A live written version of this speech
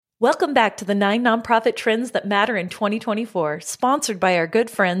Welcome back to the 9 Nonprofit Trends That Matter in 2024, sponsored by our good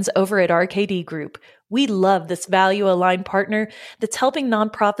friends over at RKD Group. We love this value-aligned partner that's helping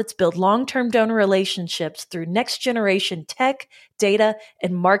nonprofits build long-term donor relationships through next-generation tech, data,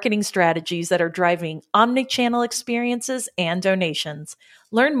 and marketing strategies that are driving omnichannel experiences and donations.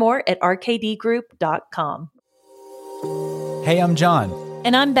 Learn more at rkdgroup.com. Hey, I'm John.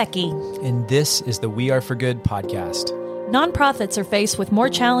 And I'm Becky. And this is the We Are for Good podcast. Nonprofits are faced with more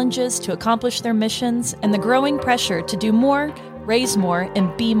challenges to accomplish their missions and the growing pressure to do more, raise more,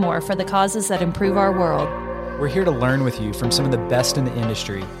 and be more for the causes that improve our world. We're here to learn with you from some of the best in the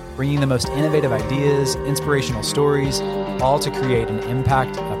industry, bringing the most innovative ideas, inspirational stories, all to create an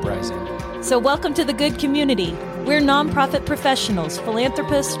impact uprising. So welcome to the good community. We're nonprofit professionals,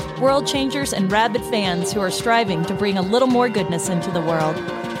 philanthropists, world changers, and rabid fans who are striving to bring a little more goodness into the world.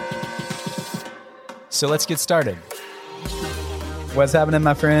 So let's get started. What's happening,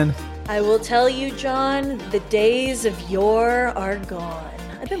 my friend? I will tell you, John, the days of yore are gone.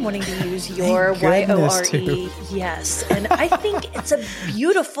 I've been wanting to use your, Y-O-R-E. Yes, and I think it's a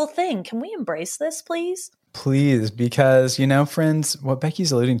beautiful thing. Can we embrace this, please? Please, because, friends, what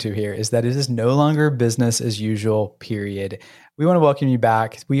Becky's alluding to here is that it is no longer business as usual, period. We want to welcome you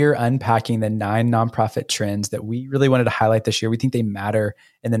back. We are unpacking the 9 nonprofit trends that we really wanted to highlight this year. We think they matter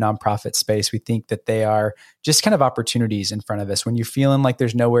in the nonprofit space. We think that they are just kind of opportunities in front of us. When you're feeling like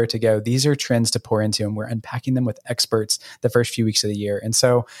there's nowhere to go, these are trends to pour into, and we're unpacking them with experts the first few weeks of the year. And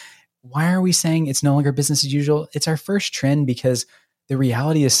so why are we saying it's no longer business as usual? It's our first trend because the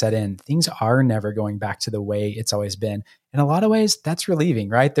reality is set in. Things are never going back to the way it's always been. In a lot of ways, that's relieving,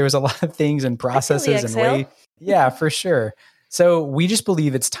 right? There was a lot of things and processes and way. Yeah, for sure. So we just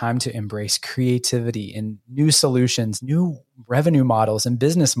believe it's time to embrace creativity and new solutions, new revenue models and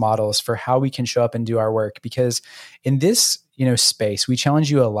business models for how we can show up and do our work. Because in this, space, we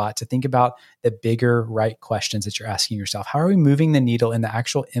challenge you a lot to think about the bigger, right questions that you're asking yourself. How are we moving the needle in the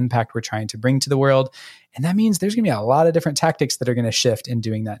actual impact we're trying to bring to the world? And that means there's going to be a lot of different tactics that are going to shift in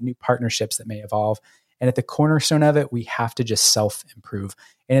doing that, new partnerships that may evolve. And at the cornerstone of it, we have to just self-improve.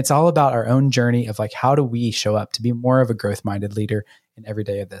 And it's all about our own journey of how do we show up to be more of a growth-minded leader in every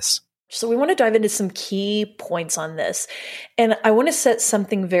day of this. So we want to dive into some key points on this. And I want to set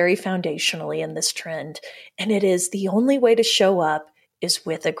something very foundationally in this trend. And it is the only way to show up is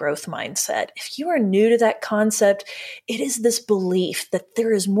with a growth mindset. If you are new to that concept, it is this belief that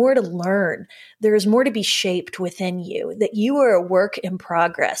there is more to learn. There is more to be shaped within you, that you are a work in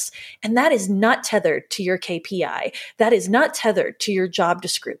progress. And that is not tethered to your KPI. That is not tethered to your job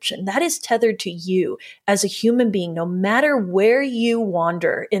description. That is tethered to you as a human being, no matter where you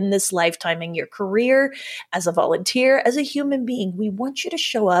wander in this lifetime, in your career, as a volunteer, as a human being. We want you to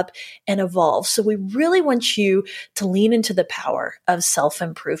show up and evolve. So we really want you to lean into the power of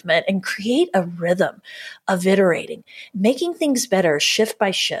self-improvement and create a rhythm of iterating, making things better shift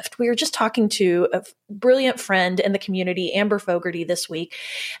by shift. We were just talking to a brilliant friend in the community, Amber Fogarty, this week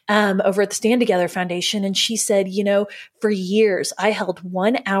over at the Stand Together Foundation. And she said, for years, I held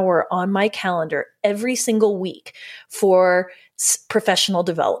 1 hour on my calendar every single week for professional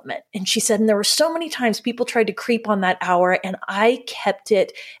development. And she said, and there were so many times people tried to creep on that hour, and I kept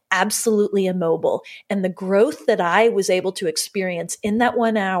it absolutely immobile. And the growth that I was able to experience in that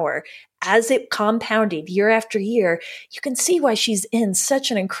 1 hour, as it compounded year after year, you can see why she's in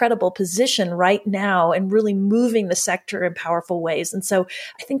such an incredible position right now and really moving the sector in powerful ways. And so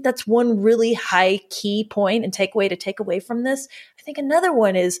I think that's one really high key point and takeaway to take away from this. I think another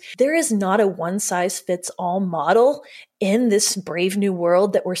one is there is not a one size fits all model in this brave new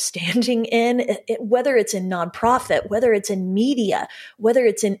world that we're standing in, whether it's in nonprofit, whether it's in media, whether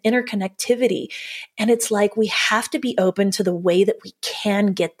it's in interconnectivity. And it's like we have to be open to the way that we can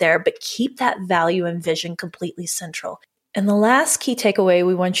get there, but keep that value and vision completely central. And the last key takeaway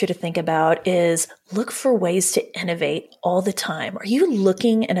we want you to think about is look for ways to innovate all the time. Are you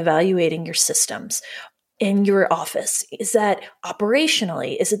looking and evaluating your systems in your office? Is that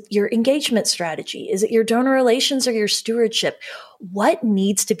operationally? Is it your engagement strategy? Is it your donor relations or your stewardship? What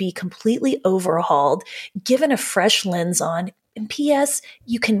needs to be completely overhauled, given a fresh lens on? And P.S.,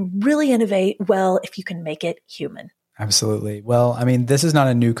 you can really innovate well if you can make it human. Absolutely. Well, this is not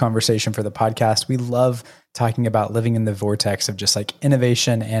a new conversation for the podcast. We love talking about living in the vortex of just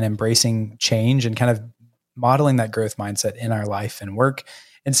innovation and embracing change and kind of modeling that growth mindset in our life and work.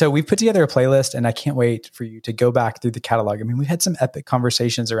 And so we've put together a playlist, and I can't wait for you to go back through the catalog. We've had some epic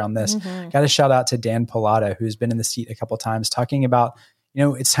conversations around this. Got to shout out to Dan Pilata, who's been in the seat a couple of times, talking about,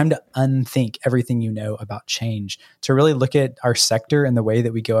 it's time to unthink everything you know about change, to really look at our sector and the way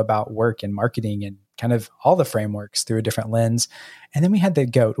that we go about work and marketing and kind of all the frameworks through a different lens. And then we had the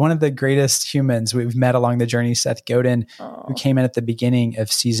GOAT, one of the greatest humans we've met along the journey, Seth Godin, who came in at the beginning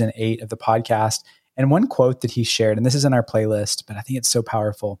of season 8 of the podcast. And one quote that he shared, and this is in our playlist, but I think it's so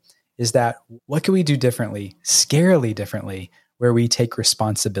powerful, is that what can we do differently, scarily differently, where we take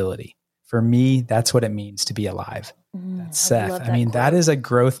responsibility? For me, that's what it means to be alive. That's Seth. I mean, that is a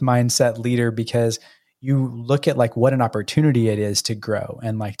growth mindset leader, because you look at like what an opportunity it is to grow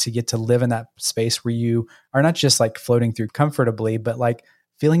and like to get to live in that space where you are not just like floating through comfortably, but like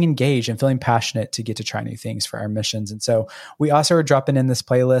feeling engaged and feeling passionate to get to try new things for our missions. And so we also are dropping in this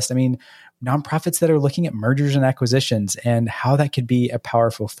playlist. I mean, nonprofits that are looking at mergers and acquisitions and how that could be a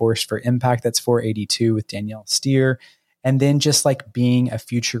powerful force for impact. That's 482 with Danielle Steer. And then just like being a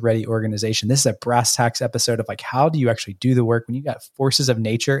future ready organization. This is a brass tacks episode of like, how do you actually do the work when you got forces of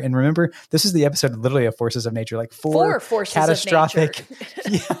nature? And remember, this is the episode literally of forces of nature, like four forces catastrophic.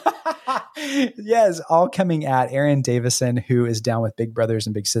 Of nature. Yes, all coming at Aaron Davison, who is down with Big Brothers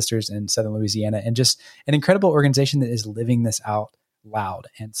and Big Sisters in Southern Louisiana, and just an incredible organization that is living this out loud.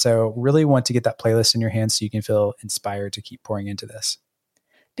 And so really want to get that playlist in your hands so you can feel inspired to keep pouring into this.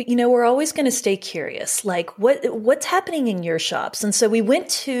 But, we're always going to stay curious, like what's happening in your shops. And so we went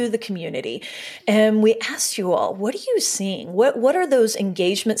to the community and we asked you all, what are you seeing? What are those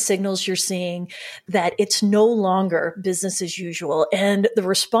engagement signals you're seeing that it's no longer business as usual? And the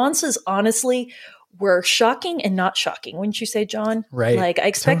responses, honestly, were shocking and not shocking. Wouldn't you say, John? Right. Like I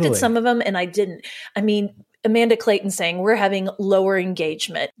expected Totally. some of them and I didn't. I mean, Amanda Clayton saying we're having lower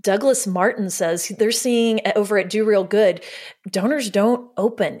engagement. Douglas Martin says they're seeing over at Do Real Good, donors don't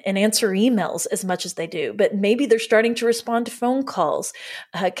open and answer emails as much as they do, but maybe they're starting to respond to phone calls.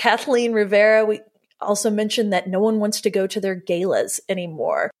 Kathleen Rivera, we also mentioned that no one wants to go to their galas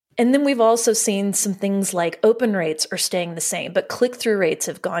anymore. And then we've also seen some things like open rates are staying the same, but click-through rates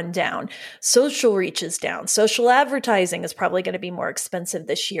have gone down. Social reach is down. Social advertising is probably going to be more expensive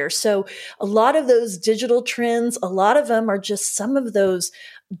this year. So a lot of those digital trends, a lot of them are just some of those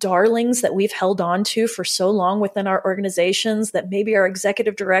darlings that we've held on to for so long within our organizations that maybe our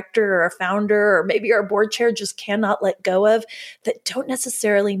executive director or our founder or maybe our board chair just cannot let go of, that don't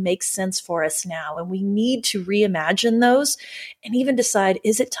necessarily make sense for us now. And we need to reimagine those and even decide,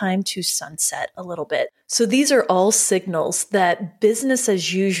 is it time to sunset a little bit? So these are all signals that business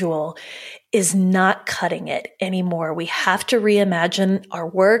as usual is not cutting it anymore. We have to reimagine our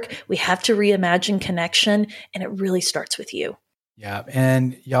work. We have to reimagine connection. And it really starts with you. Yeah.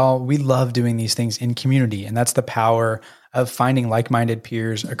 And y'all, we love doing these things in community. And that's the power of finding like-minded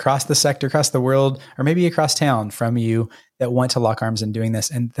peers across the sector, across the world, or maybe across town from you that want to lock arms in doing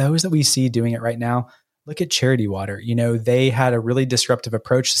this. And those that we see doing it right now, look at Charity Water. They had a really disruptive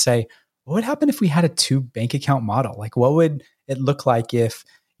approach to say, what would happen if we had a 2 bank account model? Like, what would it look like if,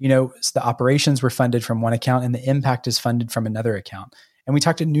 the operations were funded from one account and the impact is funded from another account? And we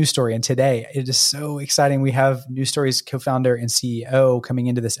talked to News Story, and today it is so exciting. We have News Story's co-founder and CEO coming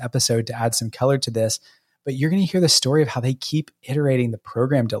into this episode to add some color to this. But you're going to hear the story of how they keep iterating the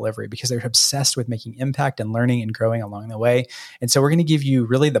program delivery because they're obsessed with making impact and learning and growing along the way. And so we're going to give you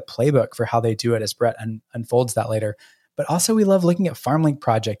really the playbook for how they do it as Brett unfolds that later. But also we love looking at FarmLink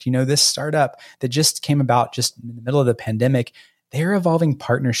Project. This startup that just came about just in the middle of the pandemic. They're evolving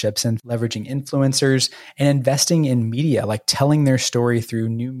partnerships and leveraging influencers and investing in media, like telling their story through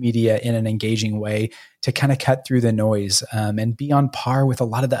new media in an engaging way to kind of cut through the noise and be on par with a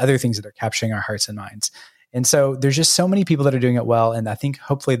lot of the other things that are capturing our hearts and minds. And so there's just so many people that are doing it well. And I think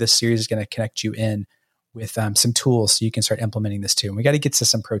hopefully this series is going to connect you in with some tools so you can start implementing this too. And we got to get to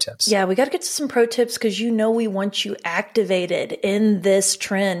some pro tips. Yeah, we got to get to some pro tips because we want you activated in this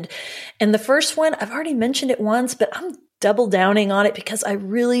trend. And the first one, I've already mentioned it once, but I'm double downing on it because I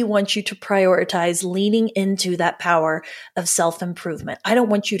really want you to prioritize leaning into that power of self-improvement. I don't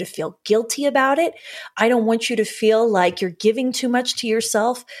want you to feel guilty about it. I don't want you to feel like you're giving too much to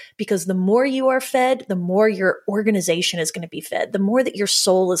yourself, because the more you are fed, the more your organization is going to be fed, the more that your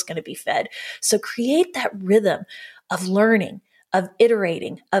soul is going to be fed. So create that rhythm of learning, of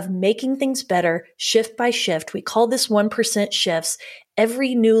iterating, of making things better, shift by shift. We call this 1% shifts.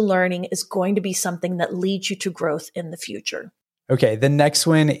 Every new learning is going to be something that leads you to growth in the future. Okay, the next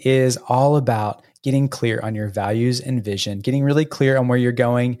one is all about getting clear on your values and vision, getting really clear on where you're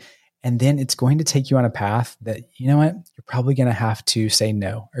going. And then it's going to take you on a path that, you're probably going to have to say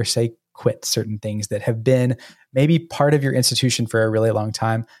no or say quit certain things that have been maybe part of your institution for a really long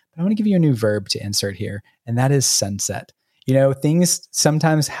time. But I want to give you a new verb to insert here, and that is sunset. Things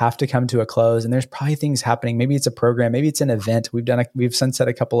sometimes have to come to a close, and there's probably things happening. Maybe it's a program, maybe it's an event. We've sunset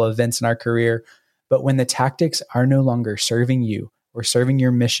a couple of events in our career, but when the tactics are no longer serving you or serving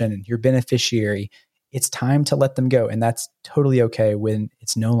your mission and your beneficiary, it's time to let them go. And that's totally okay when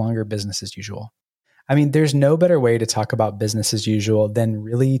it's no longer business as usual. I mean, there's no better way to talk about business as usual than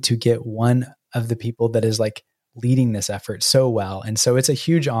really to get one of the people that is like leading this effort so well. And so it's a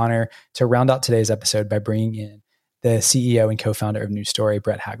huge honor to round out today's episode by bringing in the CEO and co-founder of New Story,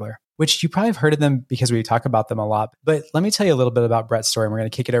 Brett Hagler, which you probably have heard of them because we talk about them a lot. But let me tell you a little bit about Brett's story, and we're going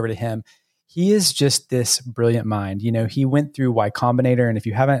to kick it over to him. He is just this brilliant mind. You know, he went through Y Combinator, and if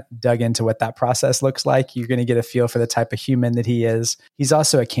you haven't dug into what that process looks like, you're going to get a feel for the type of human that he is. He's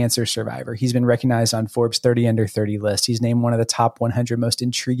also a cancer survivor. He's been recognized on Forbes 30 Under 30 list. He's named one of the top 100 most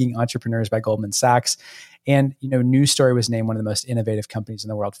intriguing entrepreneurs by Goldman Sachs. And, you know, News Story was named one of the most innovative companies in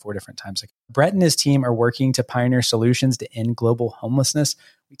the world 4 different times. Brett and his team are working to pioneer solutions to end global homelessness.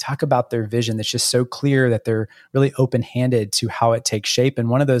 We talk about their vision that's just so clear that they're really open-handed to how it takes shape. And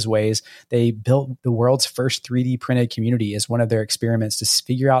one of those ways, they built the world's first 3D printed community as one of their experiments to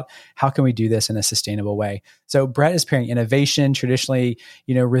figure out how can we do this in a sustainable way. So Brett is pairing innovation, traditionally,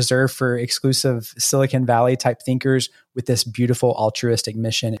 you know, reserved for exclusive Silicon Valley type thinkers, with this beautiful altruistic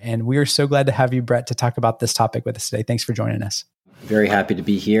mission. And we are so glad to have you, Brett, to talk about this topic with us today. Thanks for joining us. Very happy to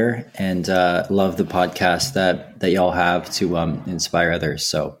be here, and love the podcast that y'all have to inspire others.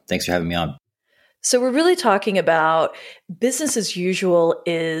 So thanks for having me on. So we're really talking about business as usual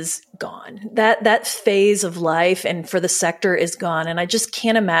is gone. That phase of life and for the sector is gone. And I just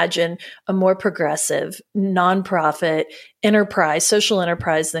can't imagine a more progressive nonprofit enterprise, social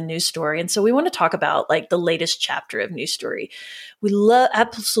enterprise than News Story. And so we want to talk about like the latest chapter of News Story. We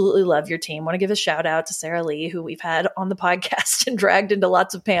absolutely love your team. Want to give a shout out to Sarah Lee, who we've had on the podcast and dragged into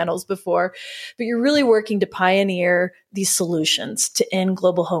lots of panels before. But you're really working to pioneer these solutions to end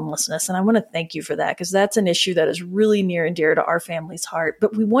global homelessness. And I want to thank you for that, because that's an issue that is really near and dear to our family's heart.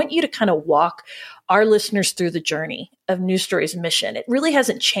 But we want you to kind of walk our listeners through the journey of News Story's mission. It really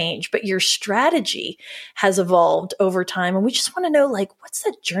hasn't changed, but your strategy has evolved over time. And we just want to know, like, what's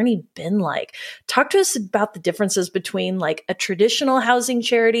that journey been like? Talk to us about the differences between like a traditional housing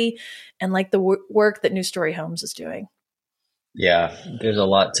charity and like the work that News Story Homes is doing. Yeah, there's a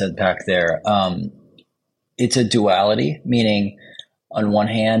lot to unpack there. It's a duality, meaning on one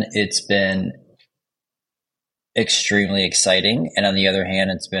hand, it's been extremely exciting. And on the other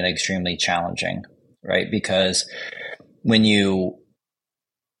hand, it's been extremely challenging, right? Because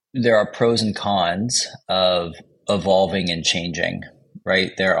there are pros and cons of evolving and changing,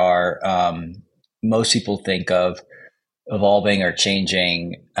 right? There are, most people think of evolving or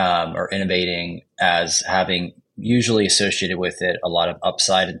changing or innovating as having usually associated with it a lot of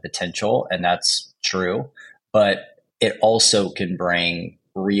upside and potential. And that's true, but it also can bring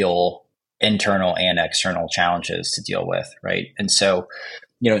real internal and external challenges to deal with, right? And so,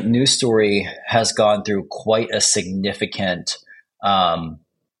 you know, News Story has gone through quite a significant,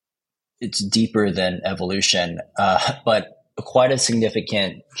 it's deeper than evolution, but quite a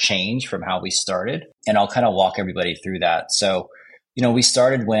significant change from how we started. And I'll kind of walk everybody through that. So, you know, we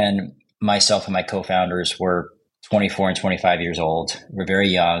started when myself and my co-founders were 24 and 25 years old. We're very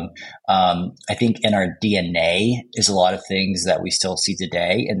young. I think in our DNA is a lot of things that we still see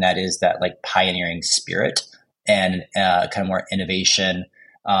today. And that is that like pioneering spirit and kind of more innovation,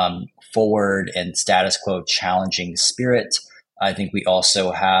 forward and status quo challenging spirit. I think we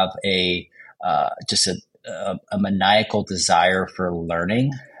also have just a maniacal desire for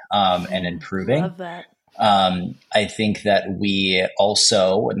learning and improving. Love that. I think that we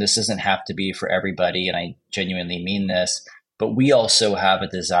also, and this doesn't have to be for everybody, and I genuinely mean this, but we also have a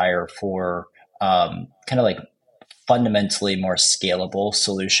desire for kind of like fundamentally more scalable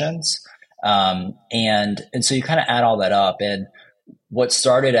solutions. And so you kind of add all that up, and what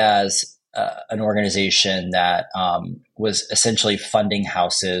started as an organization that was essentially funding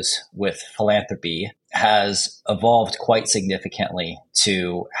houses with philanthropy has evolved quite significantly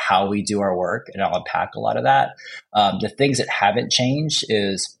to how we do our work. And I'll unpack a lot of that. The things that haven't changed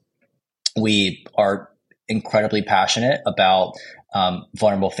is we are incredibly passionate about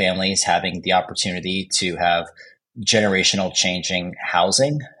vulnerable families having the opportunity to have generational changing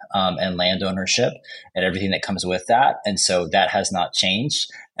housing and land ownership and everything that comes with that. And so that has not changed.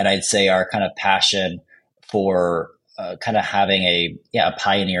 And I'd say our kind of passion for kind of having a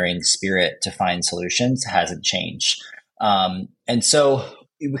pioneering spirit to find solutions hasn't changed. And so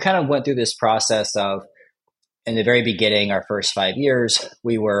we kind of went through this process of, in the very beginning, our first 5 years,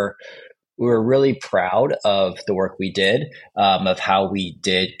 we were really proud of the work we did, of how we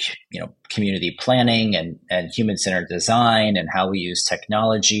did, community planning and human-centered design, and how we use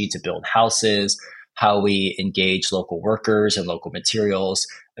technology to build houses, how we engage local workers and local materials.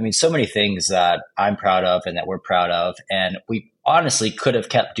 I mean, so many things that I'm proud of and that we're proud of. And we honestly could have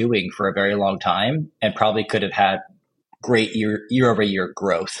kept doing for a very long time and probably could have had great year over year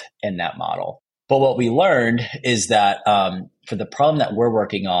growth in that model. But what we learned is that for the problem that we're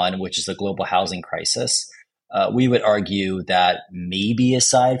working on, which is the global housing crisis, we would argue that maybe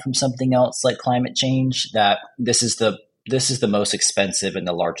aside from something else like climate change, that this is the most expensive and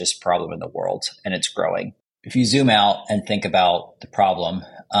the largest problem in the world, and it's growing. If you zoom out and think about the problem,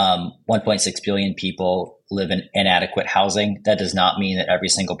 1.6 billion people live in inadequate housing. That does not mean that every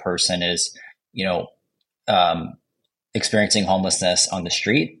single person is, experiencing homelessness on the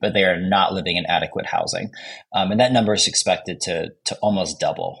street, but they are not living in adequate housing. And that number is expected to almost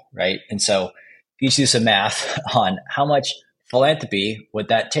double, right? And so if you do some math on how much philanthropy would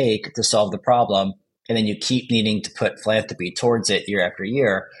that take to solve the problem, and then you keep needing to put philanthropy towards it year after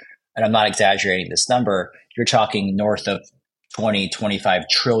year, and I'm not exaggerating this number, you're talking north of 25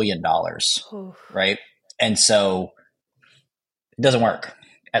 trillion dollars, right? And so it doesn't work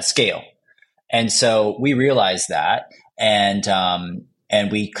at scale. And so we realized that, and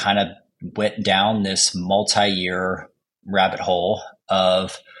we kind of went down this multi-year rabbit hole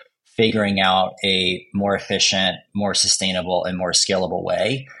of figuring out a more efficient, more sustainable, and more scalable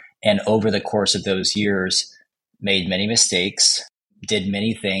way. And over the course of those years, made many mistakes, did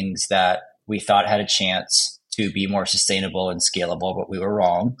many things that we thought had a chance to be more sustainable and scalable, but we were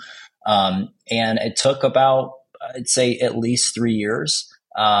wrong. And it took about, I'd say, at least 3 years,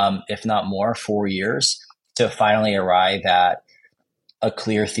 if not more, 4 years, to finally arrive at a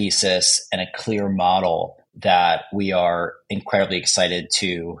clear thesis and a clear model that we are incredibly excited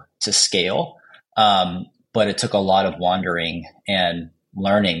to scale. But it took a lot of wandering and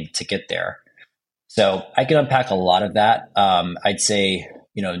learning to get there. So I can unpack a lot of that. I'd say,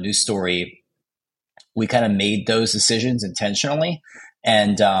 News Story, we kind of made those decisions intentionally.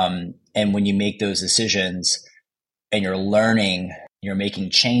 And when you make those decisions and you're learning, you're making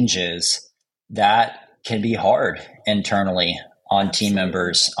changes, that can be hard internally on team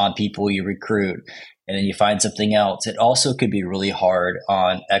members, on people you recruit, and then you find something else. It also could be really hard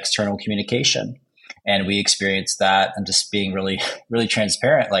on external communication. And we experienced that. I'm just being really, really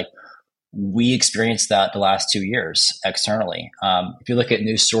transparent. Like, we experienced that the last 2 years externally. If you look at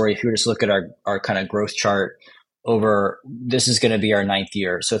News Story, if you just look at our kind of growth chart this is going to be our 9th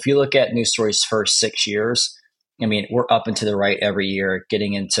year. So if you look at News Story's first 6 years, I mean, we're up and to the right every year,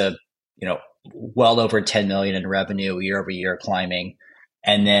 getting into, well over 10 million in revenue year over year, climbing.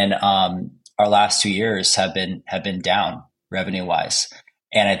 And then our last 2 years have been down revenue wise.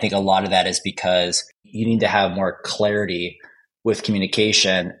 And I think a lot of that is because you need to have more clarity with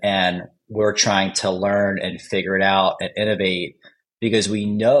communication, and we're trying to learn and figure it out and innovate, because we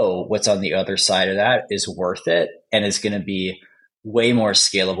know what's on the other side of that is worth it and is going to be way more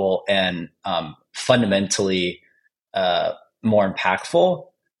scalable and fundamentally more impactful.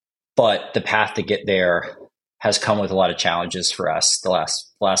 But the path to get there has come with a lot of challenges for us the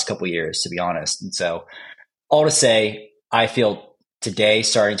last couple of years, to be honest. And so, all to say, I feel today,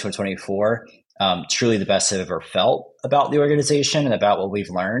 starting 2024, truly the best I've ever felt about the organization and about what we've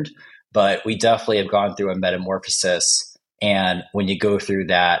learned. But we definitely have gone through a metamorphosis. And when you go through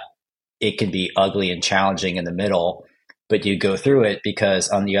that, it can be ugly and challenging in the middle, but you go through it because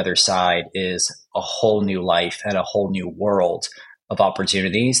on the other side is a whole new life and a whole new world of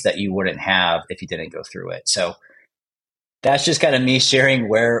opportunities that you wouldn't have if you didn't go through it. So that's just kind of me sharing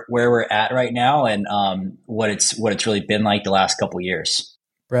where we're at right now and what it's really been like the last couple of years.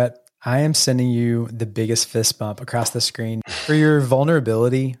 Brett, I am sending you the biggest fist bump across the screen for your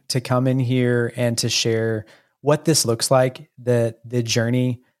vulnerability to come in here and to share what this looks like, the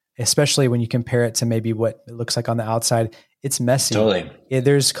journey, especially when you compare it to maybe what it looks like on the outside. It's messy. Totally.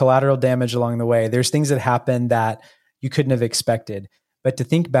 There's collateral damage along the way. There's things that happen that you couldn't have expected. But to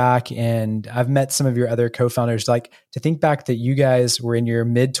think back, and I've met some of your other co-founders, like to think back that you guys were in your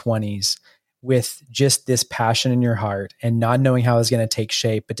mid-20s with just this passion in your heart and not knowing how it was going to take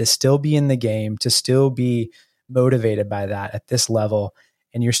shape, but to still be in the game, to still be motivated by that at this level,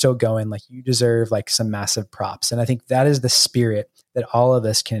 and you're still going, like, you deserve like some massive props. And I think that is the spirit that all of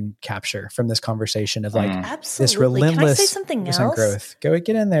us can capture from this conversation of like this relentless Can I say something else? Growth. Go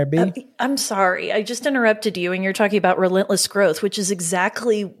get in there, B. I'm sorry. I just interrupted you, and you're talking about relentless growth, which is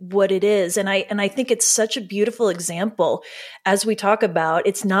exactly what it is. And I think it's such a beautiful example as we talk about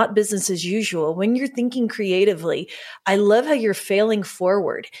it's not business as usual. When you're thinking creatively, I love how you're failing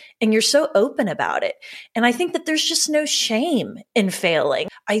forward and you're so open about it. And I think that there's just no shame in failing.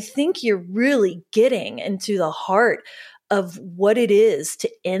 I think you're really getting into the heart of what it is to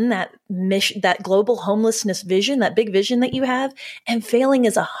end that mission, that global homelessness vision, that big vision that you have. And failing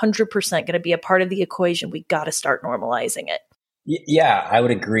is 100% going to be a part of the equation. We got to start normalizing it. Yeah, I would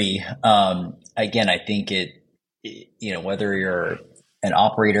agree. Again, I think whether you're an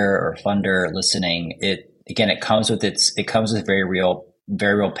operator or funder listening, it comes with very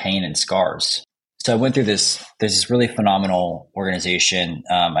real pain and scars. So I went through there's this really phenomenal organization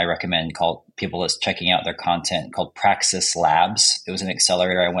I recommend called people that's checking out their content called Praxis Labs. It was an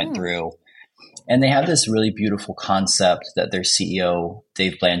accelerator I went through. And they have this really beautiful concept that their CEO,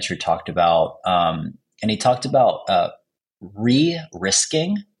 Dave Blanchard, talked about. And he talked about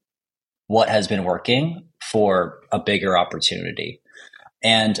re-risking what has been working for a bigger opportunity.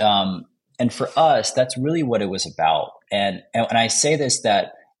 And for us, that's really what it was about. And I say this,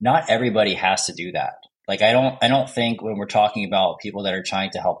 that not everybody has to do that. Like, I don't think when we're talking about people that are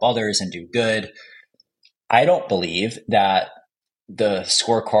trying to help others and do good, I don't believe that the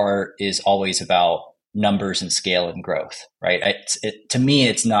scorecard is always about numbers and scale and growth, right? To me,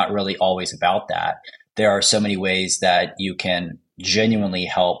 it's not really always about that. There are so many ways that you can genuinely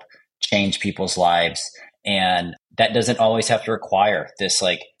help change people's lives. And that doesn't always have to require this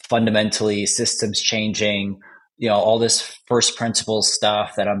like fundamentally systems changing, all this first principles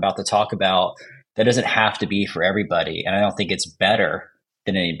stuff that I'm about to talk about. That doesn't have to be for everybody. And I don't think it's better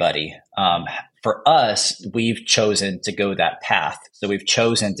than anybody. For us, we've chosen to go that path. So we've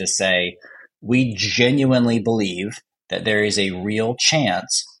chosen to say, we genuinely believe that there is a real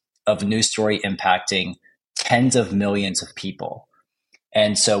chance of News Story impacting tens of millions of people.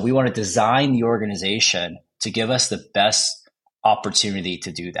 And so we want to design the organization to give us the best opportunity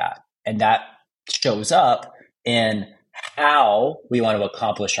to do that. And that shows up in how we want to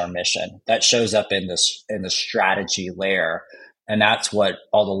accomplish our mission. That shows up in the strategy layer. And that's what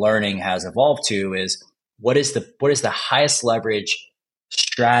all the learning has evolved to, is what is the highest leverage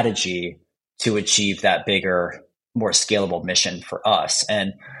strategy to achieve that bigger, more scalable mission for us.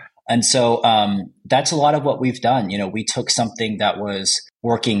 And so that's a lot of what we've done. We took something that was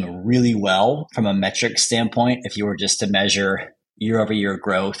working really well from a metric standpoint. If you were just to measure year-over-year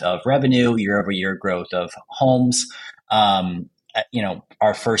growth of revenue, year-over-year growth of homes,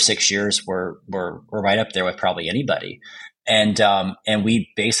 our first 6 years were right up there with probably anybody. And we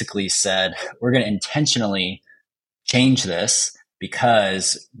basically said, we're going to intentionally change this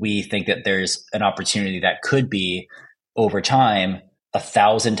because we think that there's an opportunity that could be over time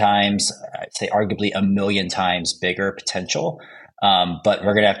 1,000 times, I'd say arguably 1,000,000 times bigger potential. But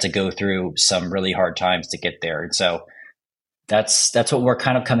we're going to have to go through some really hard times to get there. And so that's what we're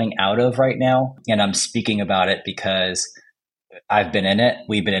kind of coming out of right now. And I'm speaking about it because I've been in it.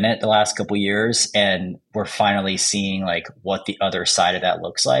 We've been in it the last couple of years, and we're finally seeing like what the other side of that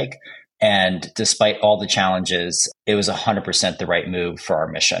looks like. And despite all the challenges, it was 100% the right move for our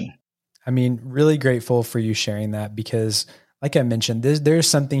mission. I mean, really grateful for you sharing that, because like I mentioned, there's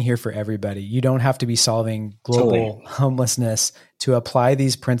something here for everybody. You don't have to be solving global homelessness to apply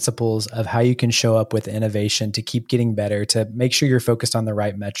these principles of how you can show up with innovation to keep getting better, to make sure you're focused on the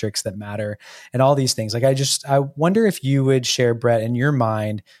right metrics that matter and all these things. Like I wonder if you would share, Brett, in your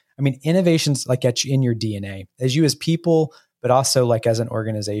mind, I mean, innovation's like in your DNA as you as people, but also like as an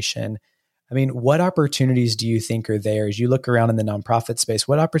organization. I mean, what opportunities do you think are there as you look around in the nonprofit space?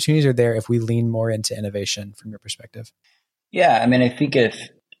 What opportunities are there if we lean more into innovation from your perspective? Yeah, I mean, I think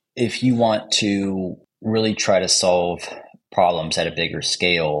if you want to really try to solve problems at a bigger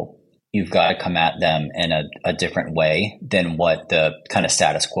scale, you've got to come at them in a different way than what the kind of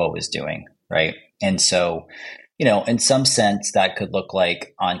status quo is doing, right? And so, in some sense, that could look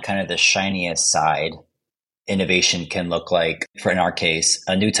like on kind of the shiniest side, innovation can look like, in our case,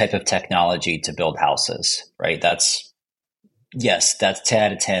 a new type of technology to build houses, right? That's 10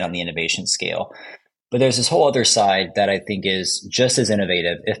 out of 10 on the innovation scale. But there's this whole other side that I think is just as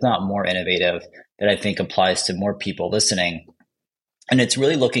innovative, if not more innovative, that I think applies to more people listening. And it's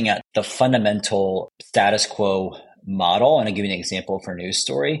really looking at the fundamental status quo model. And I'll give you an example for News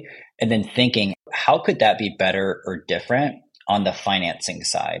Story. And then thinking, how could that be better or different on the financing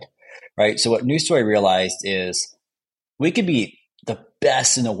side, right? So what News Story realized is we could be the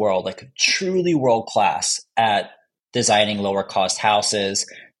best in the world, like truly world-class at designing lower cost houses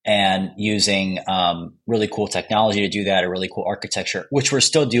and using really cool technology to do that, or really cool architecture, which we're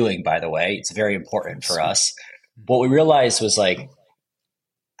still doing, by the way. It's very important for us. What we realized was like,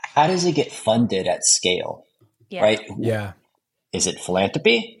 how does it get funded at scale, right? Yeah. Is it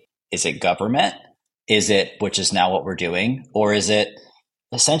philanthropy? Is it government? Is it, which is now what we're doing? Or is it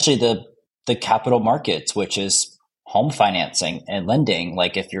essentially the capital markets, which is home financing and lending?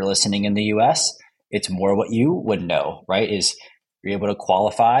 Like if you're listening in the US, it's more what you would know, right? Is you're able to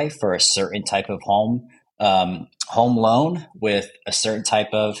qualify for a certain type of home loan with a certain type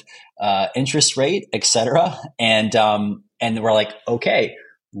of interest rate, et cetera. And we're like, okay,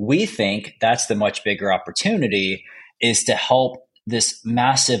 we think that's the much bigger opportunity, is to help this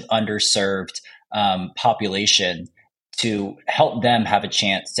massive underserved population, to help them have a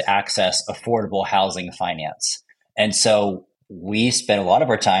chance to access affordable housing finance. And so we spend a lot of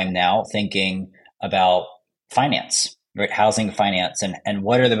our time now thinking about finance, right? Housing finance, and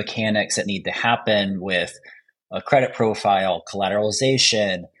what are the mechanics that need to happen with a credit profile,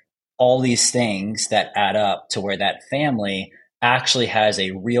 collateralization, all these things that add up to where that family actually has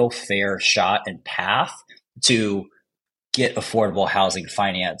a real fair shot and path to get affordable housing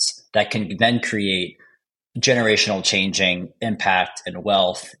finance that can then create generational changing impact and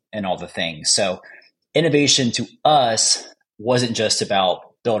wealth and all the things. So innovation to us wasn't just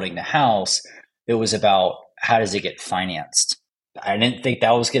about building the house. It was about, how does it get financed? I didn't think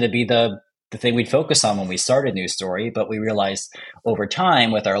that was going to be the thing we'd focus on when we started New Story, but we realized over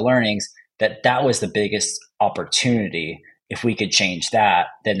time with our learnings that that was the biggest opportunity. If we could change that,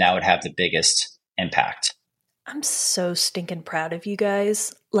 then that would have the biggest impact. I'm so stinking proud of you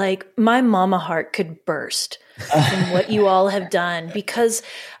guys. Like, my mama heart could burst from what you all have done, because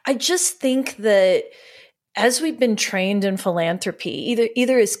I just think that as we've been trained in philanthropy,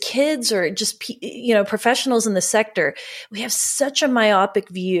 either as kids or just, professionals in the sector, we have such a myopic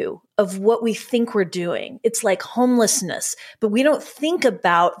view of what we think we're doing. It's like homelessness, but we don't think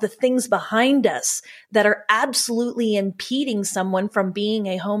about the things behind us that are absolutely impeding someone from being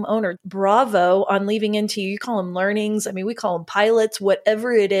a homeowner. Bravo on leaving into, you call them learnings. I mean, we call them pilots,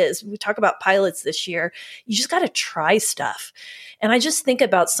 whatever it is. We talk about pilots this year. You just got to try stuff. And I just think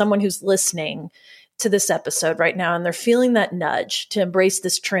about someone who's listening to this episode right now, and they're feeling that nudge to embrace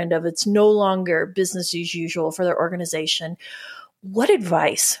this trend of it's no longer business as usual for their organization. What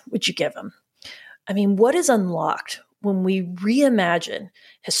advice would you give them? I mean, what is unlocked when we reimagine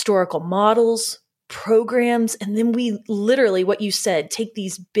historical models, programs, and then we literally, what you said, take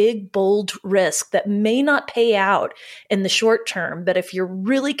these big, bold risks that may not pay out in the short term, but if you're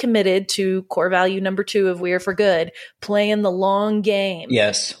really committed to core value number 2 of We Are for Good, playing the long game,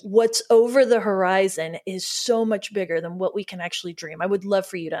 yes, what's over the horizon is so much bigger than what we can actually dream. I would love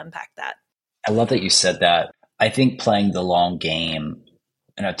for you to unpack that. I love that you said that. I think playing the long game,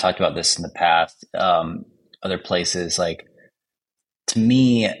 and I've talked about this in the past, other places, like, to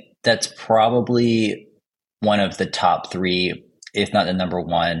me, that's probably one of the top 3, if not the number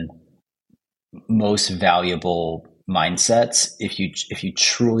 1, most valuable mindsets if you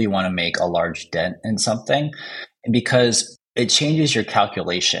truly want to make a large dent in something, and because it changes your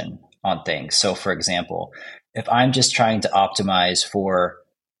calculation on things. So, for example, if I'm just trying to optimize for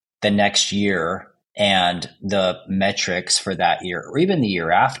the next year and the metrics for that year, or even the year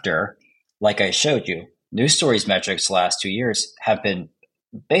after, like I showed you, News Story's metrics the last 2 years have been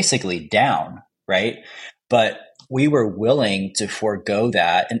basically down, right? But we were willing to forego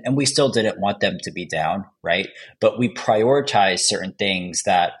that, and we still didn't want them to be down, right? But we prioritized certain things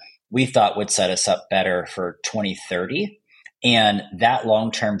that we thought would set us up better for 2030. And that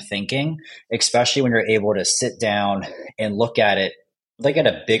long-term thinking, especially when you're able to sit down and look at it, like at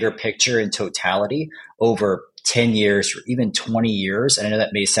a bigger picture in totality over 10 years or even 20 years. And I know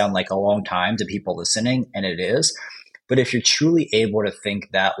that may sound like a long time to people listening, and it is. But if you're truly able to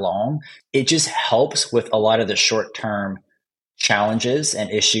think that long, it just helps with a lot of the short-term challenges and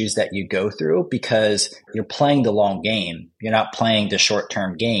issues that you go through, because you're playing the long game. You're not playing the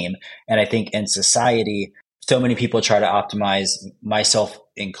short-term game. And I think in society, so many people try to optimize, myself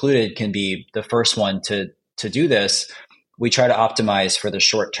included, can be the first one to do this. We try to optimize for the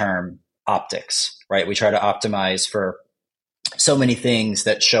short-term optics, right? We try to optimize for so many things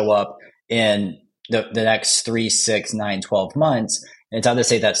that show up in the next 3, 6, 9, 12 months. And it's not to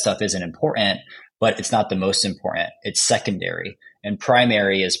say that stuff isn't important, but it's not the most important. It's secondary. And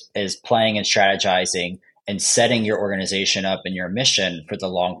primary is playing and strategizing and setting your organization up and your mission for the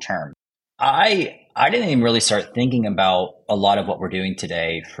long term. I didn't even really start thinking about a lot of what we're doing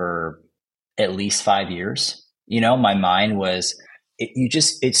today for at least 5 years. My mind was,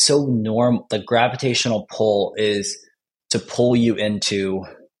 it's so normal. The gravitational pull is to pull you into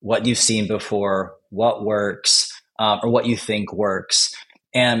what you've seen before, what works, or what you think works.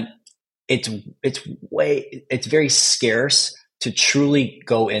 And it's very scarce to truly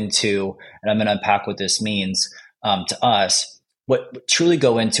go into, and I'm going to unpack what this means to us, truly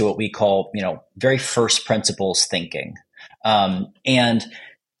go into what we call, very first principles thinking. And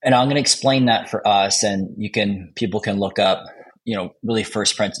I'm going to explain that for us, and people can look up really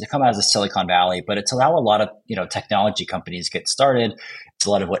first principles. They come out of the Silicon Valley, but it's how a lot of, technology companies get started. It's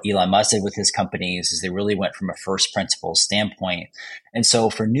a lot of what Elon Musk did with his companies is they really went from a first principles standpoint. And so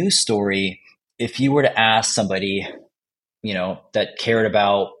for News Story, if you were to ask somebody, that cared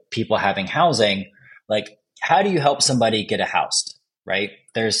about people having housing, like, how do you help somebody get a house, right?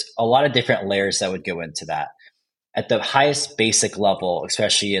 There's a lot of different layers that would go into that. At the highest basic level,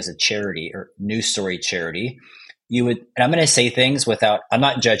 especially as a charity or News Story charity, you would, and I'm going to say things without, I'm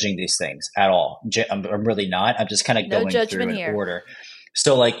not judging these things at all. I'm really not. I'm just kind of going through in order.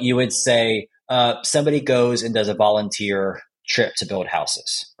 So like you would say, somebody goes and does a volunteer trip to build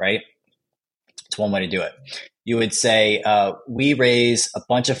houses, right? It's one way to do it. You would say, we raise a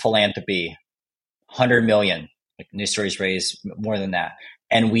bunch of philanthropy, 100 million, like News Stories raise more than that.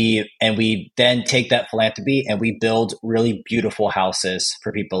 And we then take that philanthropy and we build really beautiful houses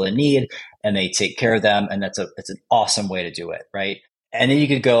for people in need, and they take care of them. And it's an awesome way to do it, right? And then you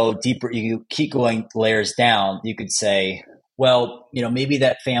could go deeper. You keep going layers down. You could say, well, maybe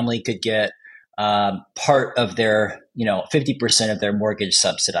that family could get part of their, 50% of their mortgage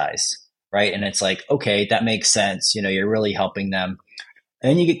subsidized, right? And it's like, okay, that makes sense. You're really helping them. And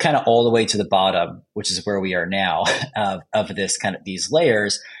then you get kind of all the way to the bottom, which is where we are now of this kind of these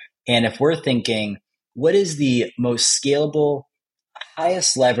layers. And if we're thinking, what is the most scalable,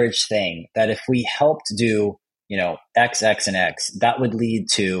 highest leverage thing that if we helped do, X, X, and X, that would lead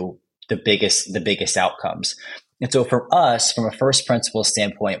to the biggest outcomes. And so for us, from a first principle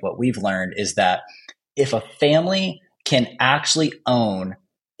standpoint, what we've learned is that if a family can actually own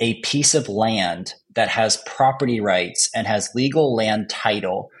a piece of land that has property rights and has legal land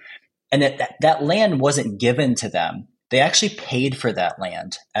title, and that land wasn't given to them. They actually paid for that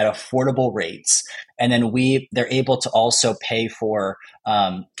land at affordable rates. And then they're able to also pay for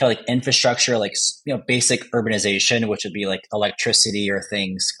kind of like infrastructure, like, basic urbanization, which would be like electricity or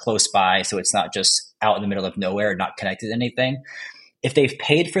things close by. So it's not just out in the middle of nowhere, not connected to anything. If they've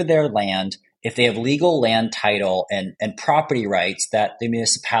paid for their land, if they have legal land title and property rights that the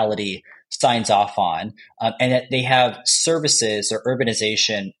municipality signs off on, and that they have services or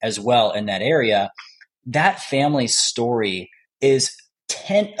urbanization as well in that area, that family's story is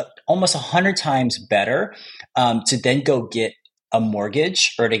almost 100 times better to then go get a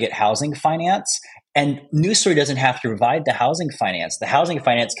mortgage or to get housing finance. And News Story doesn't have to provide the housing finance. The housing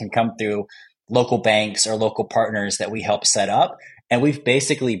finance can come through local banks or local partners that we help set up. And we've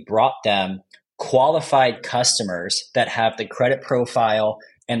basically brought them qualified customers that have the credit profile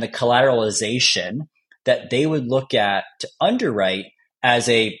and the collateralization that they would look at to underwrite as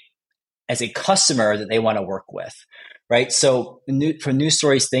a customer that they want to work with, right? So for News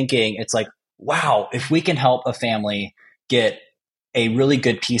Stories thinking, it's like, wow, if we can help a family get a really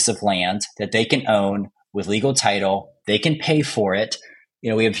good piece of land that they can own with legal title, they can pay for it.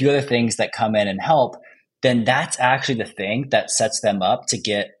 We have a few other things that come in and help. Then that's actually the thing that sets them up to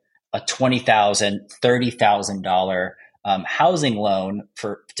get a $20,000, $30,000 housing loan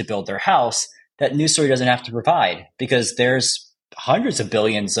to build their house that News Story doesn't have to provide, because there's hundreds of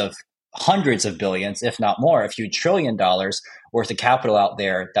billions, if not more, a few $1 trillion worth of capital out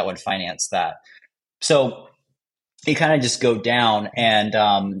there that would finance that. So you kind of just go down, and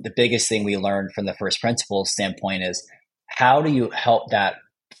the biggest thing we learned from the first principles standpoint is, how do you help that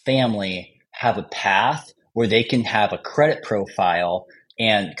family have a path where they can have a credit profile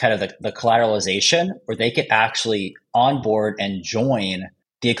and kind of the collateralization where they could actually onboard and join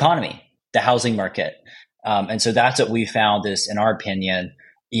the economy, the housing market. And so that's what we found is, in our opinion,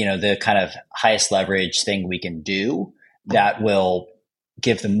 the kind of highest leverage thing we can do that will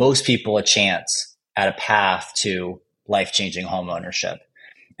give the most people a chance at a path to life-changing home ownership.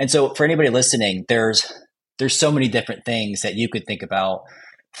 And so for anybody listening, there's so many different things that you could think about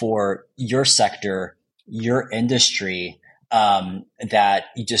for your sector, your industry, that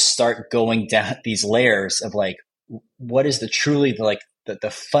you just start going down these layers of like, what is the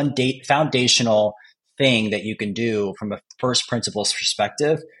foundational thing that you can do from a first principles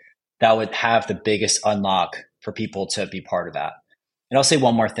perspective that would have the biggest unlock for people to be part of that. And I'll say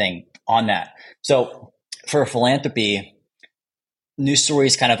one more thing on that. So for philanthropy, News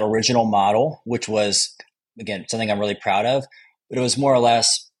Story's kind of original model, which was, again, something I'm really proud of, but it was more or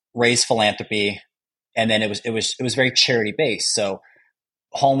less raise philanthropy. And then it was very charity based. So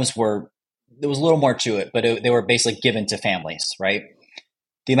homes there was a little more to it, but they were basically given to families, right?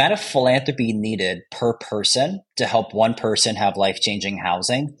 The amount of philanthropy needed per person to help one person have life-changing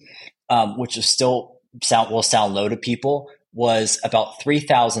housing, which will sound low to people, was about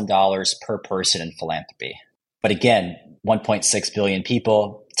 $3,000 per person in philanthropy. But again, 1.6 billion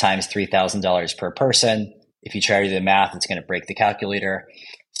people times $3,000 per person, if you try to do the math, it's going to break the calculator.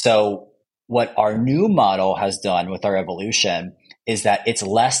 So what our new model has done with our evolution is that it's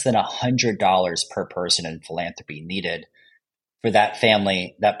less than $100 per person in philanthropy needed for that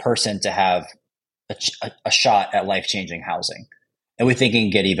family, that person to have a shot at life-changing housing. And we think it can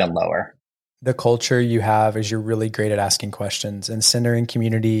get even lower. The culture you have is you're really great at asking questions and centering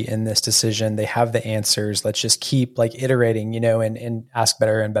community in this decision. They have the answers. Let's just keep like iterating, and ask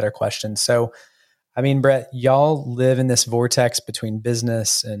better and better questions. So, I mean, Brett, y'all live in this vortex between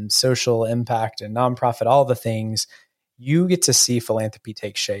business and social impact and nonprofit, all the things. You get to see philanthropy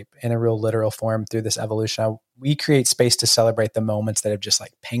take shape in a real literal form through this evolution. We create space to celebrate the moments that have just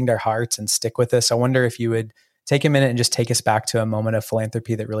like pinged our hearts and stick with us. I wonder if you would take a minute and just take us back to a moment of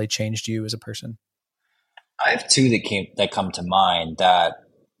philanthropy that really changed you as a person. I have two that come to mind that,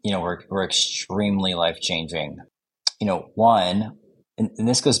 were extremely life-changing. One, and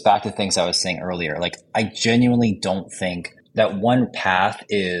this goes back to things I was saying earlier, like I genuinely don't think that one path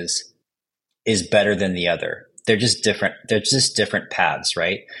is better than the other. They're just different paths,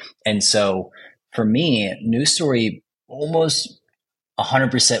 right? And so for me, News Story almost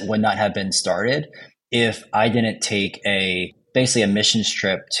 100% would not have been started if I didn't take basically a mission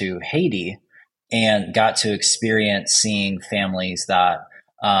trip to Haiti and got to experience seeing families that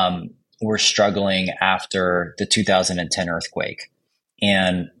were struggling after the 2010 earthquake.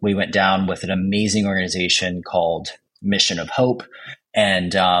 And we went down with an amazing organization called Mission of Hope.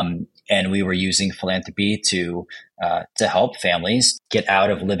 And we were using philanthropy to help families get out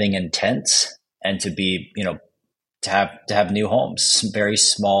of living in tents and to be, to have new homes, very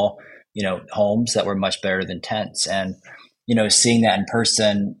small, homes that were much better than tents. And, seeing that in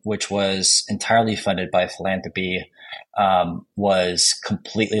person, which was entirely funded by philanthropy, was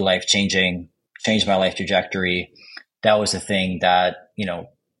completely life-changing, changed my life trajectory. That was the thing that,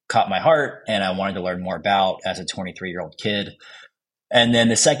 caught my heart and I wanted to learn more about as a 23-year-old kid. And then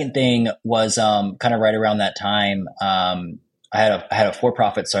the second thing was kind of right around that time. I had a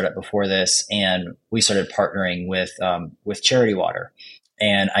for-profit startup before this, and we started partnering with Charity Water.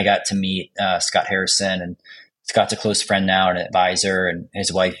 And I got to meet Scott Harrison, and Scott's a close friend now and an advisor, and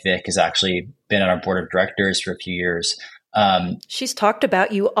his wife Vic has actually been on our board of directors for a few years. She's talked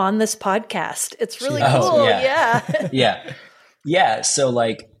about you on this podcast. It's really cool. Yeah. So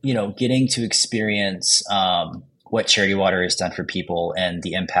getting to experience what Charity Water has done for people and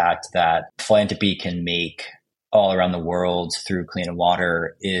the impact that philanthropy can make all around the world through clean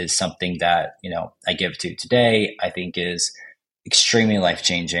water is something that, I give to today, I think is extremely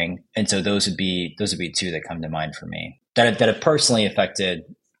life-changing. And so those would be two that come to mind for me that have personally affected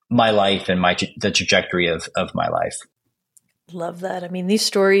my life and the trajectory of my life. Love that. I mean, these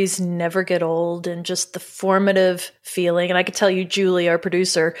stories never get old, and just the formative feeling. And I could tell you, Julie, our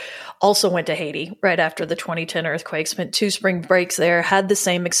producer, also went to Haiti right after the 2010 earthquake, spent 2 spring breaks there, had the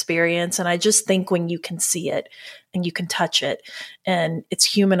same experience. And I just think when you can see it and you can touch it and it's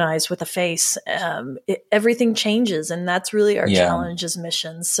humanized with a face, everything changes. And that's really our challenge as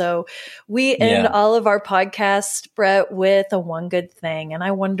missions. So we end all of our podcasts, Brett, with a one good thing. And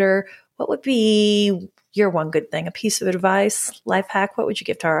I wonder, what would be your one good thing, a piece of advice, life hack? What would you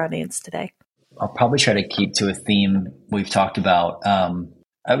give to our audience today? I'll probably try to keep to a theme we've talked about.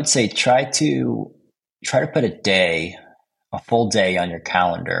 I would say try to put a full day on your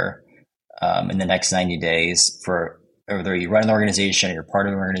calendar in the next 90 days for whether you run an organization or you're part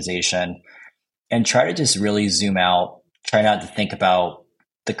of an organization, and try to just really zoom out. Try not to think about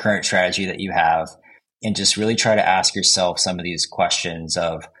the current strategy that you have, and just really try to ask yourself some of these questions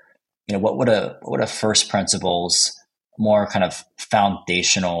of, what would a first principles, more kind of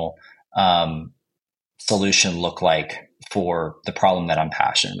foundational solution look like for the problem that I'm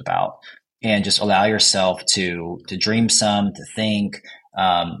passionate about? And just allow yourself to dream some, to think,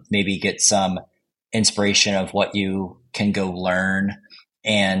 maybe get some inspiration of what you can go learn,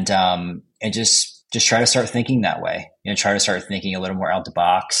 and just try to start thinking that way. Try to start thinking a little more out the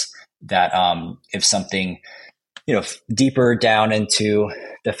box. That if something, deeper down into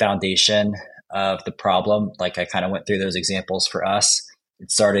the foundation of the problem, like I kind of went through those examples for us. It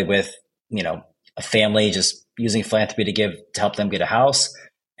started with, a family just using philanthropy to help them get a house.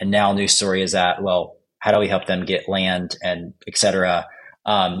 And now News Story is at, well, how do we help them get land and et cetera?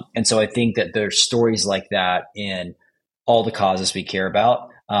 And so I think that there's stories like that in all the causes we care about.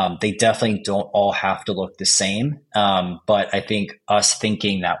 They definitely don't all have to look the same. But I think us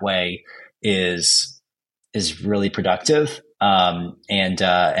thinking that way is really productive, and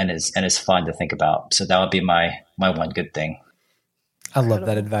is fun to think about. So that would be my one good thing. I love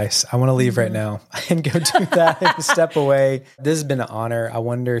that advice. I want to leave right now and go do that and step away. This has been an honor. I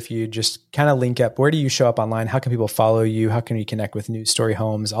wonder if you just kind of link up. Where do you show up online? How can people follow you? How can you connect with News Story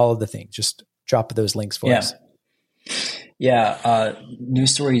Homes? All of the things. Just drop those links for us. Yeah.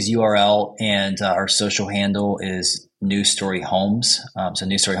 News Story's URL and our social handle is News Story Homes. So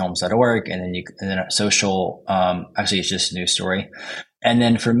newsstoryhomes.org. And then our social, actually it's just News Story. And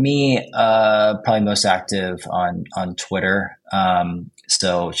then for me, probably most active on Twitter.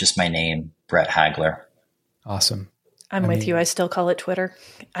 So it's just my name, Brett Hagler. Awesome. I'm with you. I still call it Twitter.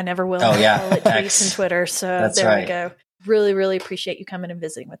 I never will. Oh, yeah. I call it Tweets and Twitter. So That's there right. we go. Really, really appreciate you coming and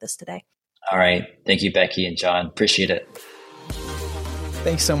visiting with us today. All right. Thank you, Becky and John. Appreciate it.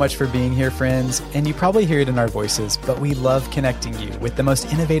 Thanks so much for being here, friends. And you probably hear it in our voices, but we love connecting you with the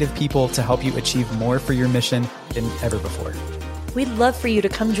most innovative people to help you achieve more for your mission than ever before. We'd love for you to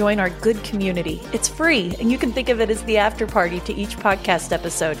come join our good community. It's free, and you can think of it as the after party to each podcast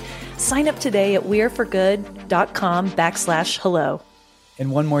episode. Sign up today at weareforgood.com/hello.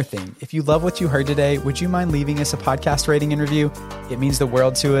 And one more thing, if you love what you heard today, would you mind leaving us a podcast rating and review? It means the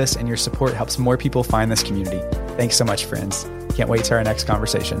world to us, and your support helps more people find this community. Thanks so much, friends. Can't wait to our next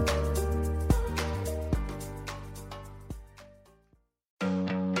conversation.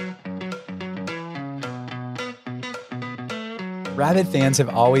 Rabid fans have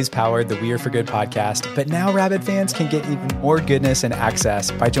always powered the We Are For Good podcast, but now Rabid fans can get even more goodness and access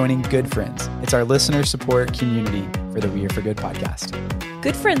by joining Good Friends. It's our listener support community for the We Are For Good podcast.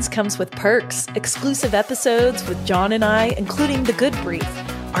 Good Friends comes with perks, exclusive episodes with John and I, including the Good Brief,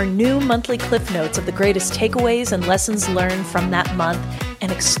 our new monthly cliff notes of the greatest takeaways and lessons learned from that month,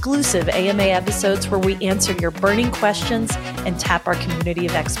 and exclusive AMA episodes where we answer your burning questions and tap our community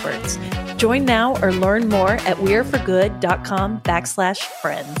of experts. Join now or learn more at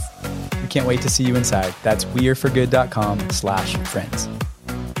weareforgood.com/friends. We can't wait to see you inside. That's weareforgood.com/friends.